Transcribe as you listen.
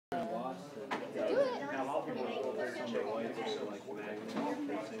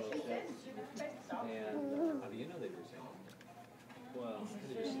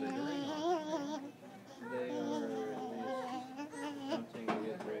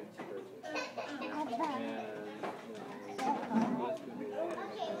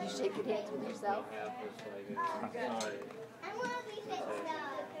You dance with yourself?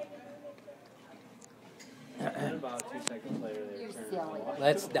 About 2 seconds later, they You're returned. silly.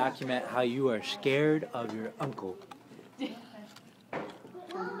 Let's document how you are scared of your uncle.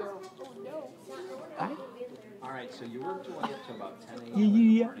 Hi. Alright, so you worked your way up to about 10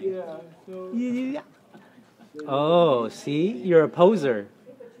 a.m. Yeah. Oh, see? You're a poser.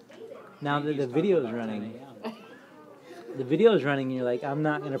 Now that the video is running. The video is running, you're like, I'm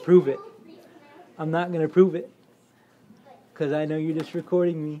not going to prove it. I'm not going to prove it. Because I know you're just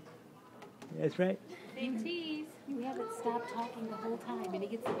recording me. That's right. Same tease. You haven't stopped talking the whole time, and he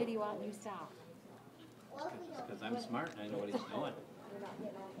gets the video out and you stop. Because I'm smart and I know what he's doing.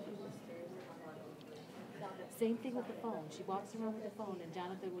 Same thing with the phone. She walks around with the phone, and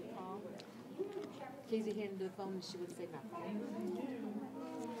Jonathan would call. Please would hand him the phone, and she would say nothing.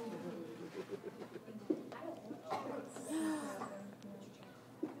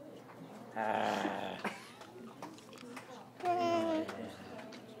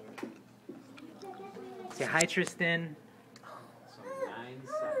 Say hi, Tristan. So 9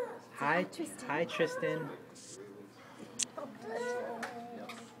 seconds. Hi, Hi, Tristan.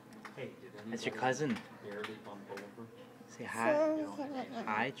 Hey, did That's your cousin. barely bump over? Say hi.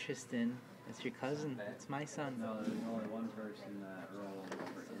 Hi, Tristan. That's your cousin. That's my son. No, there's only one person that rolled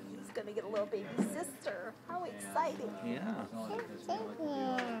over in. He's gonna get a little baby sister. How exciting! Yeah. Yeah,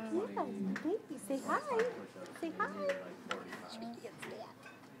 baby, say hi. Say hi. She gets that.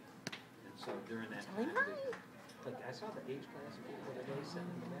 And so during that Tell him time, hi. like I saw the age class of people that they sent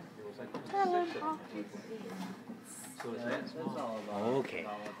in the back. There was like Tell him 6 hi. of them. So is that small? Okay.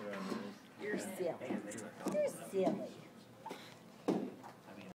 You're silly. You're silly.